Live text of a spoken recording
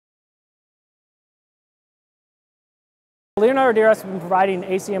Leonardo DRS has been providing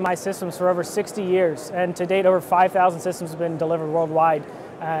ACMI systems for over 60 years, and to date over 5,000 systems have been delivered worldwide.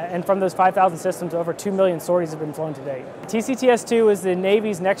 And from those 5,000 systems, over 2 million sorties have been flown to date. TCTS-2 is the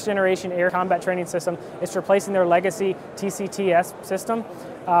Navy's next generation air combat training system. It's replacing their legacy TCTS system.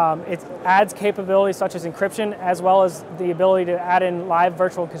 It adds capabilities such as encryption, as well as the ability to add in live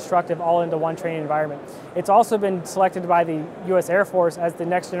virtual constructive all into one training environment. It's also been selected by the U.S. Air Force as the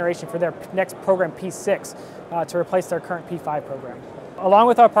next generation for their next program P6 to replace their current P5 program. Along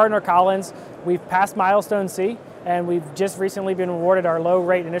with our partner Collins, we've passed Milestone C, and we've just recently been awarded our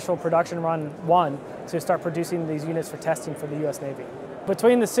low-rate initial production run 1 to start producing these units for testing for the U.S. Navy.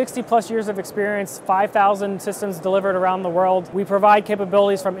 Between the 60-plus years of experience, 5,000 systems delivered around the world, we provide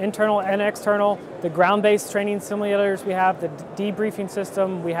capabilities from internal and external, the ground-based training simulators we have, the debriefing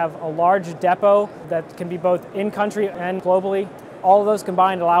system, we have a large depot that can be both in-country and globally. All of those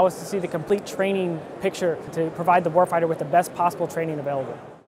combined allow us to see the complete training picture to provide the warfighter with the best possible training available.